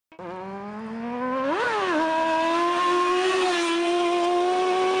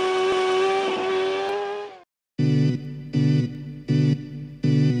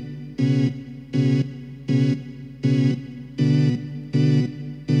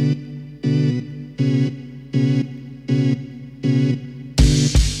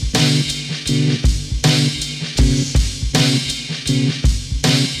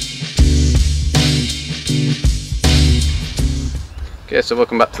So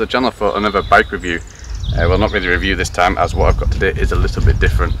welcome back to the channel for another bike review. Well, not really a review this time, as what I've got today is a little bit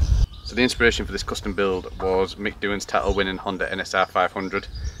different. So the inspiration for this custom build was Mick Doohan's title winning Honda NSR 500,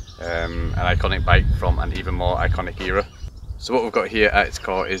 an iconic bike from an even more iconic era. So what we've got here at its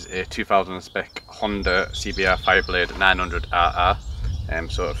core is a 2000 spec Honda CBR Fireblade 900RR,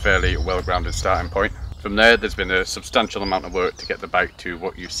 so a fairly well-grounded starting point. From there, there's been a substantial amount of work to get the bike to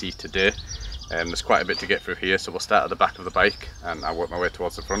what you see today. There's quite a bit to get through here, so we'll start at the back of the bike and I'll work my way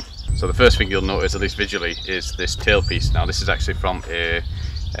towards the front. So the first thing you'll notice, at least visually, is this tailpiece. Now this is actually from a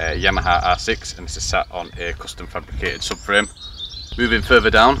Yamaha R6 and this is sat on a custom fabricated subframe. Moving further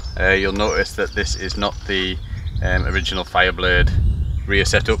down, you'll notice that this is not the original Fireblade rear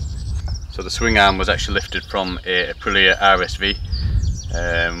setup. So the swing arm was actually lifted from a Aprilia RSV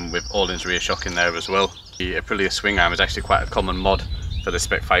with Öhlins rear shock in there as well. The Aprilia swing arm is actually quite a common mod for the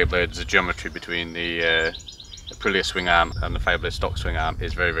spec Fireblade. The geometry between the Aprilia swing arm and the Fireblade stock swing arm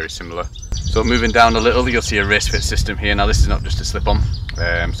is very similar. So moving down a little, you'll see a race fit system here. Now this is not just a slip-on,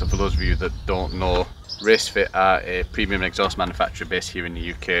 so for those of you that don't know, Race Fit are a premium exhaust manufacturer based here in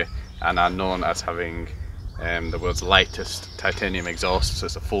the UK and are known as having the world's lightest titanium exhaust, so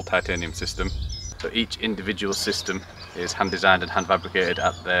it's a full titanium system. So each individual system is hand designed and hand fabricated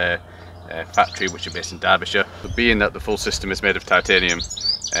at their factory, which are based in Derbyshire. But being that the full system is made of titanium,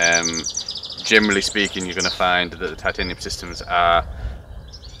 generally speaking you're going to find that the titanium systems are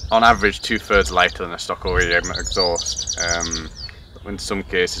on average 2/3 lighter than a stock OEM exhaust. In some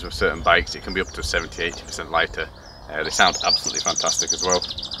cases with certain bikes it can be up to 70–80% lighter. They sound absolutely fantastic as well.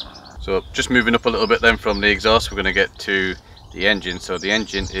 So just moving up a little bit then from the exhaust, we're going to get to the engine. So the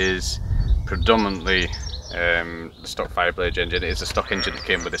engine is predominantly the stock Fireblade engine. It is a stock engine that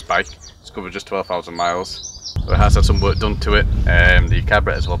came with this bike. It's covered just 12,000 miles. So it has had some work done to it. The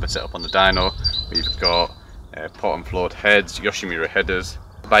carburetors have all been set up on the dyno. We've got pot and float heads, Yoshimura headers.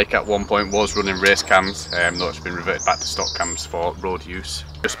 The bike at one point was running race cams, though it's been reverted back to stock cams for road use.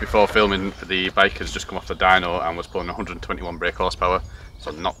 Just before filming, the bike has just come off the dyno and was pulling 121 brake horsepower.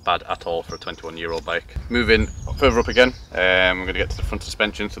 So not bad at all for a 21-year-old bike. Moving further up again, we're going to get to the front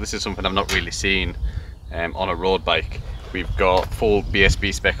suspension. So this is something I've not really seen on a road bike. We've got full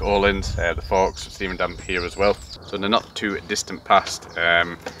BSB spec Öhlins, the forks, steering damp here as well. So in the not too distant past,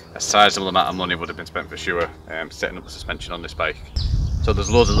 a sizable amount of money would have been spent for sure setting up the suspension on this bike. So there's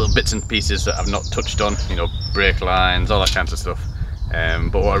loads of little bits and pieces that I've not touched on, you know, brake lines, all that kinds of stuff.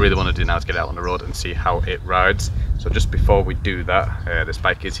 But what I really want to do now is get out on the road and see how it rides. So just before we do that, this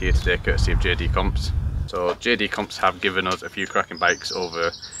bike is here today courtesy of JD Comps. So JD Comps have given us a few cracking bikes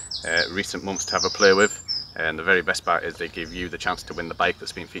over recent months to have a play with. And the very best part is they give you the chance to win the bike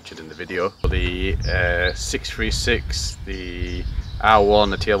that's been featured in the video. The 636, the R1,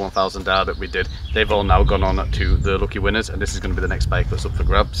 the TL1000R that we did, they've all now gone on to the lucky winners, and this is going to be the next bike that's up for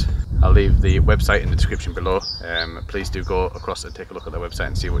grabs. I'll leave the website in the description below. Please do go across and take a look at their website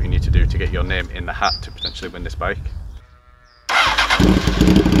and see what you need to do to get your name in the hat to potentially win this bike.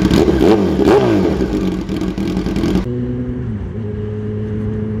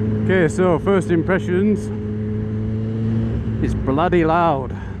 Okay, so first impressions, it's bloody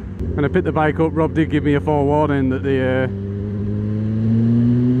loud. When I picked the bike up, Rob did give me a forewarning that the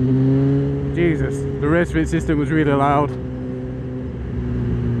race fit system was really loud.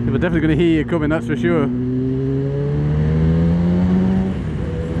 They were definitely going to hear you coming, that's for sure.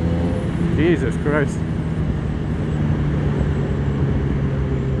 Jesus Christ.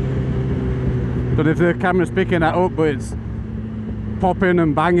 But if the camera's picking that up, but it's popping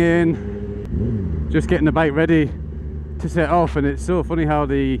and banging, just getting the bike ready to set off. And it's so funny how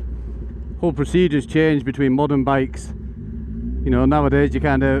the whole procedure's changed between modern bikes. You know, nowadays you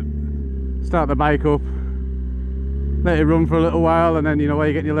kind of start the bike up, let it run for a little while, and then you know where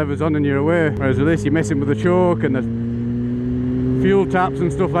you get your levers on and you're away. Whereas with this, you're messing with the choke and the fuel taps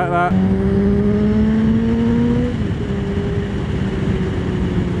and stuff like that.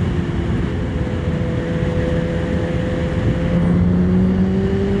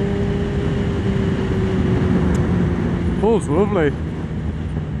 Pulls lovely.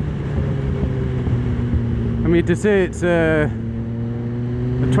 I mean, to say it's a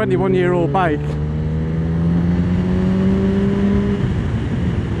 21-year-old bike,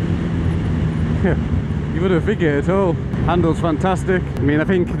 you wouldn't figure it at all. Handles fantastic. I mean, I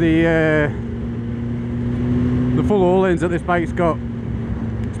think the full Öhlins that this bike's got,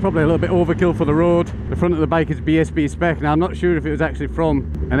 it's probably a little bit overkill for the road. The front of the bike is BSB spec. Now I'm not sure if it was actually from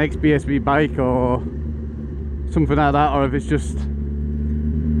an ex-BSB bike or something like that, or if it's just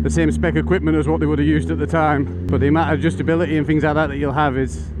the same spec equipment as what they would have used at the time. But the amount of adjustability and things like that that you'll have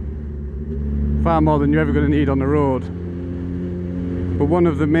is far more than you're ever going to need on the road. But one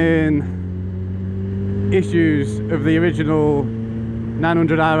of the main issues of the original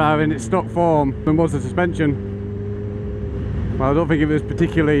 900RR in its stock form was the suspension. Well, I don't think it was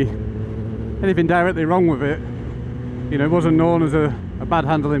particularly anything directly wrong with it. You know, it wasn't known as a bad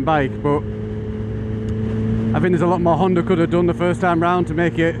handling bike, but I think there's a lot more Honda could have done the first time round to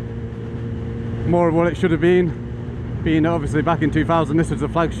make it more of what it should have been. Being obviously back in 2000, this was the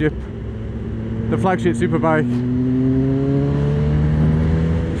flagship superbike.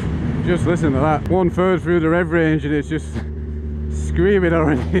 Just listen to that. 1/3 through the rev range and it's just screaming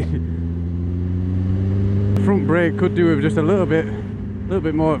already. Front brake could do with just a little bit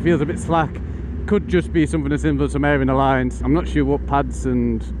more. It feels a bit slack. Could just be something as simple as some air in the lines. I'm not sure what pads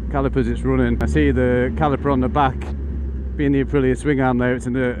and calipers it's running. I see the caliper on the back being the Aprilia swing arm there. It's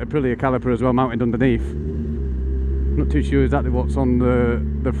an Aprilia caliper as well mounted underneath. I'm not too sure exactly what's on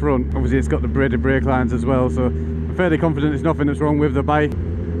the front. Obviously it's got the braided brake lines as well, so I'm fairly confident there's nothing that's wrong with the bike.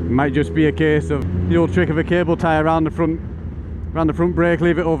 It might just be a case of the old trick of a cable tie around the front brake,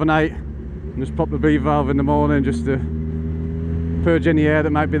 leave it overnight and just pop the bleed valve in the morning just to purge any air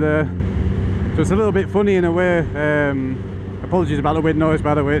that might be there. So it's a little bit funny in a way. Apologies about the wind noise,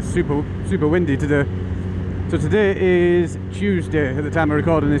 by the way. It's super windy today. So today is Tuesday at the time of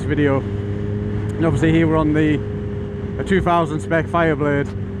recording this video, and obviously here we're on a 2000 spec Fireblade.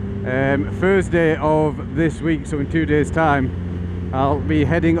 Thursday of this week, so in 2 days time, I'll be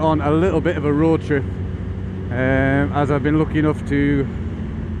heading on a little bit of a road trip, as I've been lucky enough to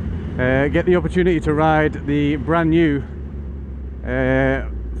get the opportunity to ride the brand new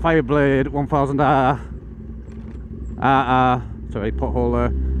Fireblade 1000R, sorry,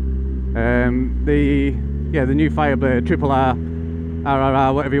 pothole there. The new Fireblade Triple R,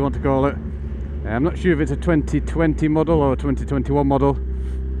 RRR, whatever you want to call it. I'm not sure if it's a 2020 model or a 2021 model.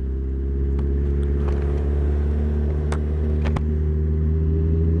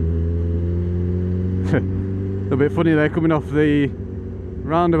 A little bit funny there, coming off the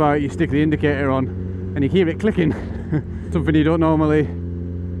roundabout, you stick the indicator on and you hear it clicking. Something you don't normally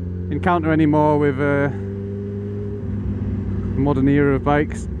encounter anymore with a modern era of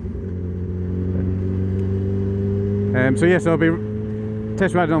bikes. So yes, I'll be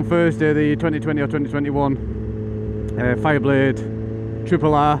test riding on Thursday the 2020 or 2021 Fireblade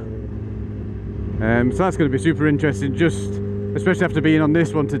Triple R. So that's going to be super interesting, just especially after being on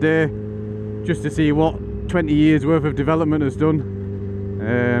this one today, just to see what 20 years worth of development has done.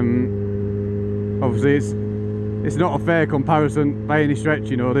 Obviously it's not a fair comparison by any stretch.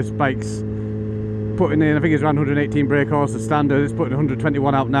 You know, this bike's putting in, I think it's around 118 brake horses standard. It's putting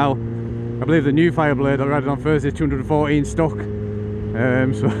 121 out now. I believe the new Fireblade I ride on Thursday is 214 stock.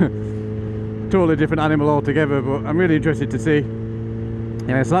 So totally different animal altogether, but I'm really interested to see.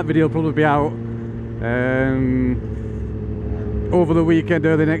 So that video will probably be out over the weekend,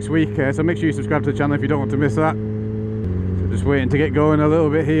 early next week. So make sure you subscribe to the channel if you don't want to miss that. So just waiting to get going a little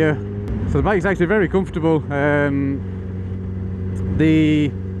bit here. So the bike's actually very comfortable.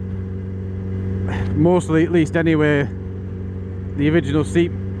 Mostly, at least anyway, the original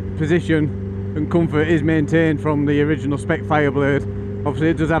seat position and comfort is maintained from the original spec Fireblade. Obviously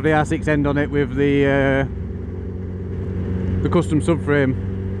it does have the R6 end on it with the custom subframe.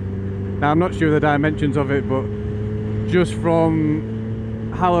 Now I'm not sure the dimensions of it, but just from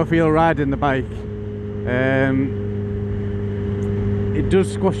how I feel riding the bike, it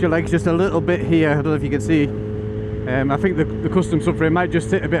does squash your legs just a little bit here. I don't know if you can see. I think the custom subframe might just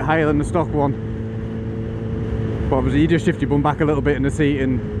sit a bit higher than the stock one, but obviously you just shift your bum back a little bit in the seat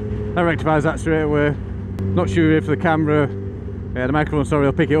and that rectifies that straight away. Not sure if the camera, the microphone, sorry,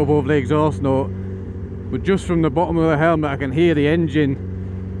 will pick it up over the exhaust note, but just from the bottom of the helmet I can hear the engine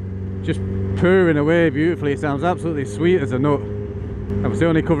just purring away beautifully. It sounds absolutely sweet as a nut. I was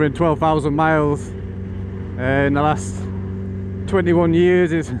only covering 12,000 miles in the last 21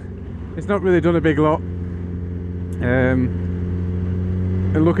 years. It's not really done a big lot. And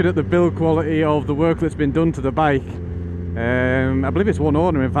looking at the build quality of the work that's been done to the bike, I believe it's one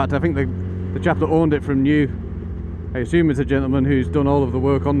owner. In fact, I think the chap that owned it from new, I assume it's a gentleman who's done all of the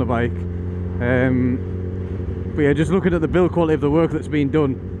work on the bike. But yeah, just looking at the build quality of the work that's been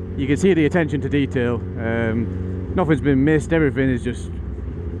done, you can see the attention to detail. Nothing's been missed, everything is just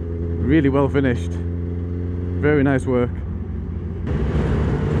really well finished. Very nice work.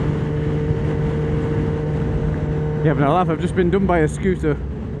 Yeah, but I'll laugh, I've just been done by a scooter.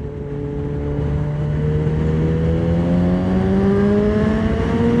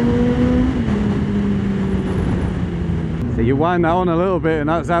 So you wind that on a little bit and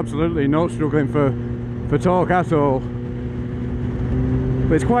that's absolutely not struggling for torque at all.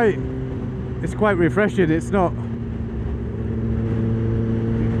 But it's quite refreshing. It's not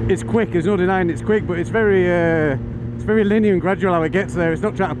it's quick, there's no denying it's quick, but it's very linear and gradual how it gets there. It's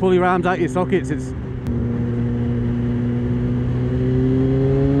not trying to pull your arms out your sockets. It's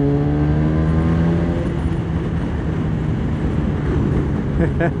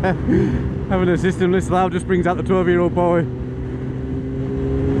having a system this loud just brings out the 12-year-old boy.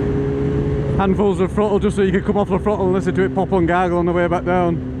 Handfuls of throttle just so you can come off the throttle and listen to it pop and gargle on the way back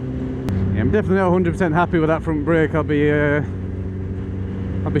down. Yeah, I'm definitely not 100% happy with that front brake. I'll be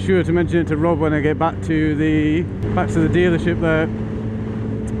sure to mention it to Rob when I get back to the dealership there.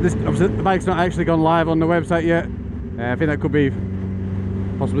 Obviously the bike's not actually gone live on the website yet. I think that could be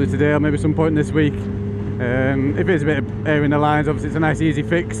possibly today or maybe some point this week. If it's a bit of air in the lines, obviously it's a nice easy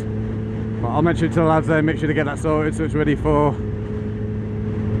fix. But I'll mention it to the lads there, make sure to get that sorted so it's ready for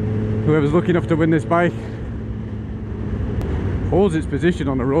whoever's lucky enough to win this bike. Holds its position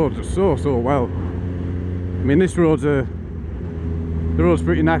on the road just so well. I mean, this road's the road's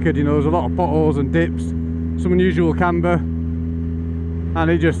pretty knackered, you know, there's a lot of potholes and dips, some unusual camber, and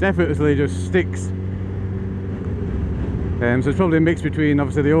it just effortlessly just sticks. So it's probably a mix between,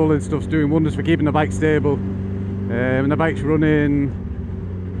 obviously the old stuff's doing wonders for keeping the bike stable, and the bike's running,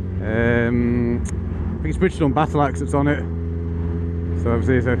 I think it's Bridgestone Battle Axe that's on it, so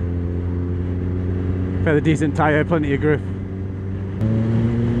obviously it's a fairly decent tyre, plenty of grip.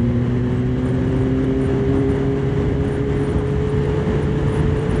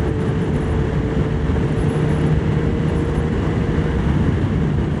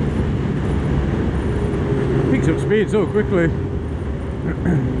 Picks up speed so quickly.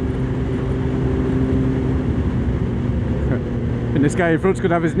 And this guy in front's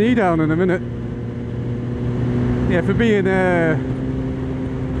gonna have his knee down in a minute. Yeah, for being I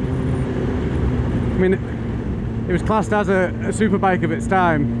mean, it was classed as a super bike of its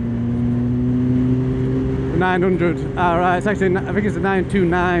time. The 900 RI, it's actually, I think it's a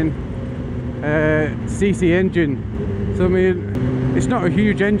 929 cc engine. So I mean, it's not a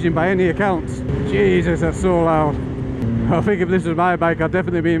huge engine by any accounts. Jesus, that's so loud. I think if this was my bike, I'd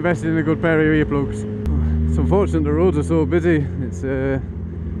definitely be investing in a good pair of earplugs. It's unfortunate the roads are so busy. It's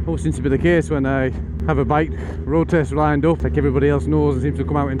always seems to be the case when I have a bike road test lined up, like everybody else knows, it seems to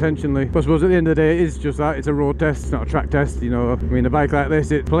come out intentionally. But I suppose at the end of the day, it is just that, it's a road test, it's not a track test, you know. I mean, a bike like this,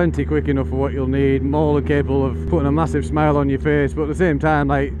 it's plenty quick enough for what you'll need, more than capable of putting a massive smile on your face, but at the same time,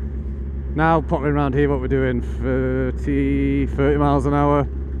 like, now pottering around here, what we're doing, 30 miles an hour,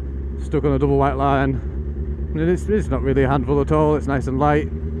 stuck on a double white line. I mean, it's not really a handful at all, it's nice and light,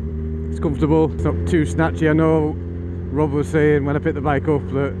 it's comfortable, it's not too snatchy. I know Rob was saying when I picked the bike up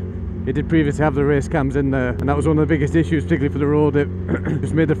that it did previously have the race cams in there, and that was one of the biggest issues, particularly for the road. It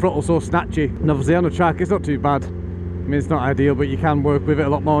just made the throttle so snatchy. And obviously on the track, it's not too bad. I mean, it's not ideal, but you can work with it a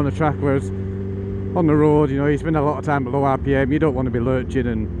lot more on the track, whereas on the road, you know, you spend a lot of time below RPM, you don't want to be lurching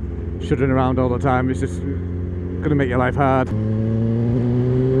and shuddering around all the time. It's just going to make your life hard.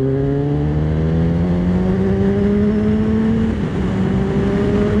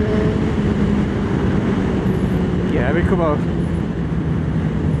 Yeah, I mean, come on.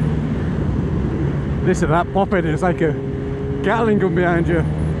 This and that popping, it's like a Gatling gun behind you.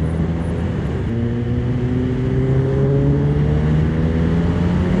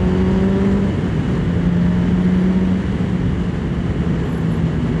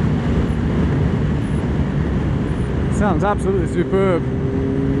 Sounds absolutely superb.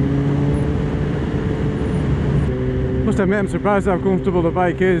 Must admit, I'm surprised how comfortable the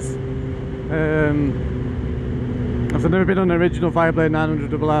bike is. I've never been on an original Fireblade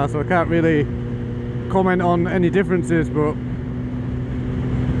 900RR, so I can't really comment on any differences, but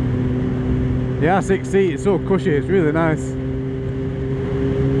the R6 seat is so cushy, it's really nice.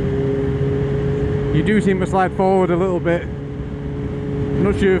 You do seem to slide forward a little bit. I'm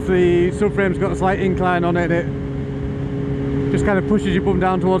not sure if the subframe's got a slight incline on it, it just kind of pushes your bum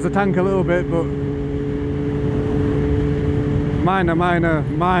down towards the tank a little bit, but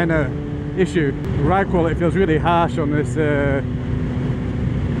minor issue. Ride quality feels really harsh on this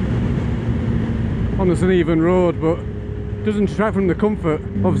uneven road, but doesn't detract from the comfort.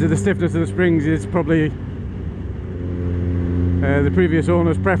 Obviously the stiffness of the springs is probably the previous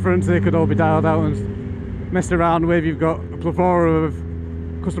owner's preference. They could all be dialed out and messed around with. You've got a plethora of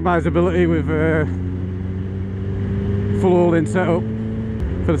customizability with full all-in setup.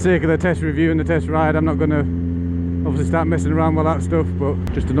 For the sake of the test review and the test ride, I'm not going to obviously start messing around with that stuff, but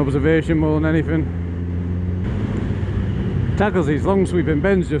just an observation more than anything. Tackles these long sweeping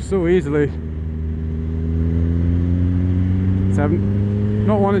bends just so easily. So I'm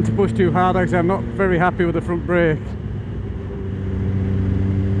not wanting to push too hard. Actually, I'm not very happy with the front brake.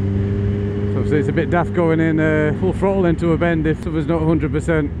 So obviously it's a bit daft going in full throttle into a bend if something's not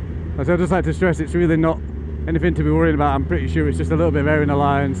 100%. As I just like to stress, it's really not anything to be worried about. I'm pretty sure it's just a little bit of air in the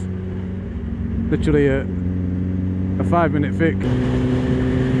lines. Literally a 5-minute fix.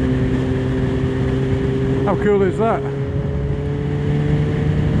 How cool is that?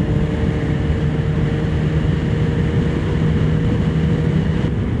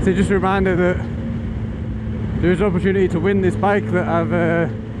 So just a reminder that there is an opportunity to win this bike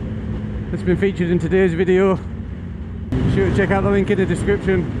that that's been featured in today's video. Be sure to check out the link in the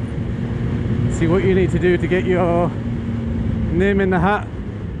description. See what you need to do to get your name in the hat.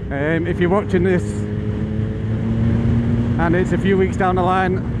 If you're watching this and it's a few weeks down the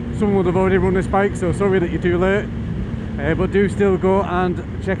line, someone would have already run this bike, so sorry that you're too late. But do still go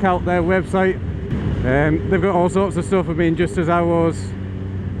and check out their website. They've got all sorts of stuff. I mean, just as I was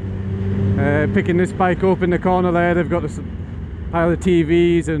picking this bike up in the corner there, they've got a pile of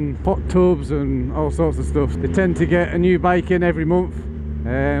TVs and hot tubs and all sorts of stuff. They tend to get a new bike in every month,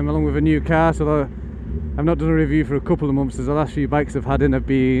 along with a new car, so I've not done a review for a couple of months, as the last few bikes I've had in have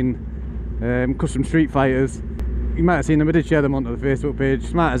been custom Street Fighters. You might have seen them, I did share them onto the Facebook page,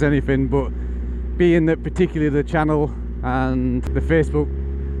 smart as anything, but being that particularly the channel and the Facebook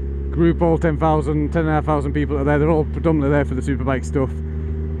group, all 10,500 people are there, they're all predominantly there for the superbike stuff.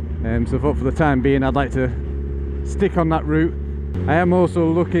 So I thought for the time being I'd like to stick on that route. I am also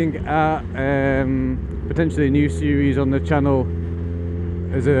looking at potentially a new series on the channel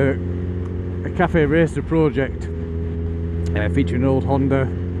as a cafe racer project, featuring an old Honda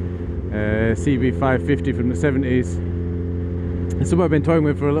CB550 from the 70s. It's something I've been toying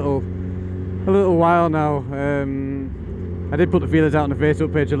with for a little while now. I did put the feelers out on the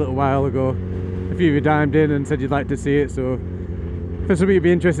Facebook page a little while ago. A few of you dimed in and said you'd like to see it, so if there's something you'd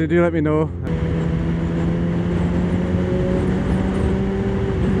be interested in, do let me know.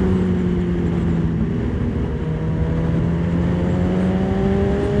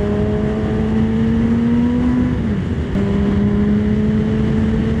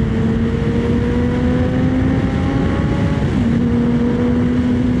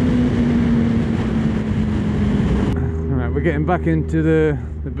 We're getting back into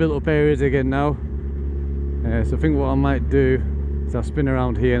the built up areas again now, so I think what I might do is I'll spin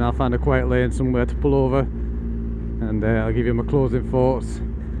around here and I'll find a quiet lane somewhere to pull over, and I'll give you my closing thoughts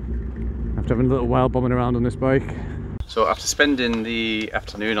after having a little while bombing around on this bike. So after spending the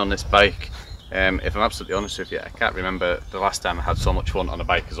afternoon on this bike, if I'm absolutely honest with you, I can't remember the last time I had so much fun on a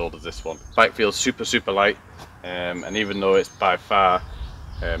bike as old as this one. The bike feels super light, and even though it's by far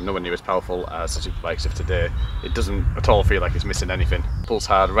nowhere near as powerful as the superbikes of today, it doesn't at all feel like it's missing anything. Pulls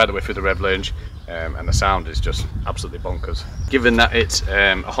hard right away through the rev range, and the sound is just absolutely bonkers. Given that it's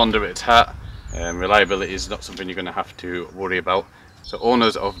a Honda at its heart, reliability is not something you're going to have to worry about. So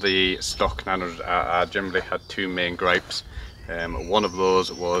owners of the stock 900RR generally had two main gripes. One of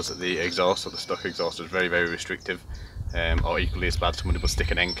those was the exhaust, so the stock exhaust was very restrictive, or equally as bad, somebody would stick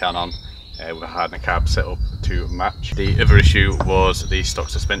an end can on with a hardener carb set up to match. The other issue was the stock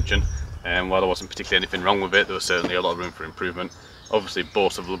suspension, and while there wasn't particularly anything wrong with it, there was certainly a lot of room for improvement. Obviously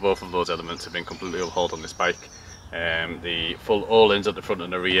both of those elements have been completely overhauled on this bike. The full all-ins at the front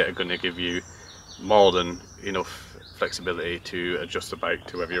and the rear are going to give you more than enough flexibility to adjust the bike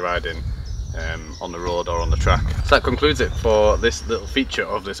to whether you're riding on the road or on the track. So that concludes it for this little feature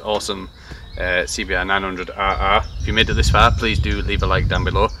of this awesome CBR 900RR. If you made it this far, please do leave a like down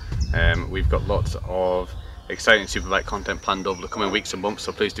below. We've got lots of exciting superbike content planned over the coming weeks and months,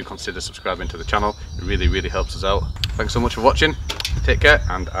 so please do consider subscribing to the channel. It really helps us out. Thanks so much for watching, take care,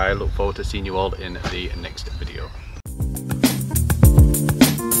 and I look forward to seeing you all in the next video.